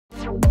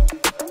My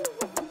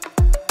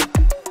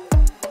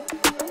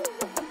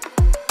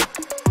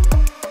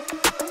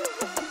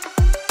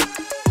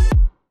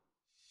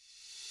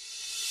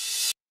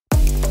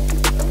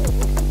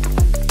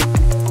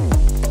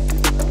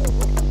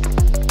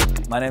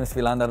name is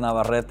Philander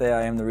Navarrete.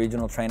 I am the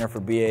regional trainer for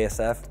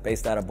BASF,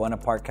 based out of Buena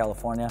Park,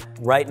 California.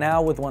 Right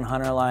now with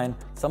 100 line,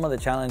 some of the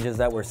challenges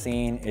that we're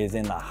seeing is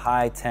in the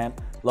high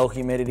temp, low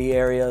humidity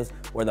areas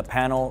where the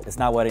panel is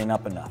not wetting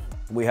up enough.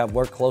 We have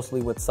worked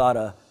closely with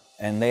SATA,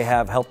 and they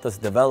have helped us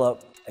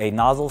develop a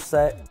nozzle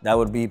set that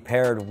would be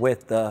paired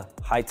with the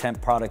high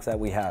temp products that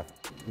we have.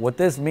 What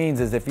this means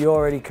is if you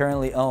already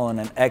currently own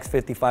an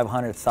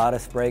X5500 SATA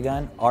spray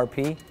gun,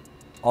 RP,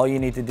 all you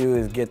need to do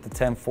is get the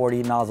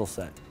 1040 nozzle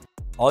set.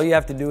 All you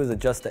have to do is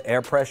adjust the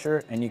air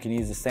pressure, and you can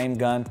use the same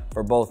gun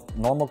for both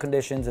normal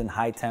conditions and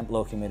high temp,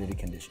 low humidity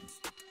conditions.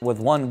 With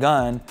one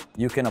gun,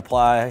 you can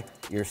apply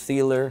your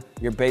sealer,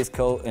 your base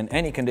coat in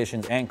any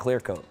conditions and clear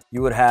coat.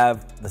 You would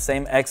have the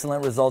same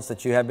excellent results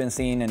that you have been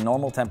seeing in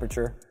normal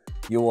temperature.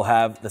 You will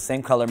have the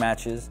same color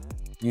matches.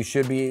 You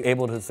should be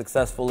able to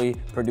successfully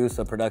produce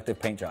a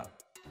productive paint job.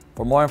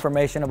 For more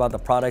information about the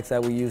products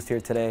that we used here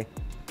today,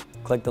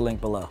 click the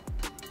link below.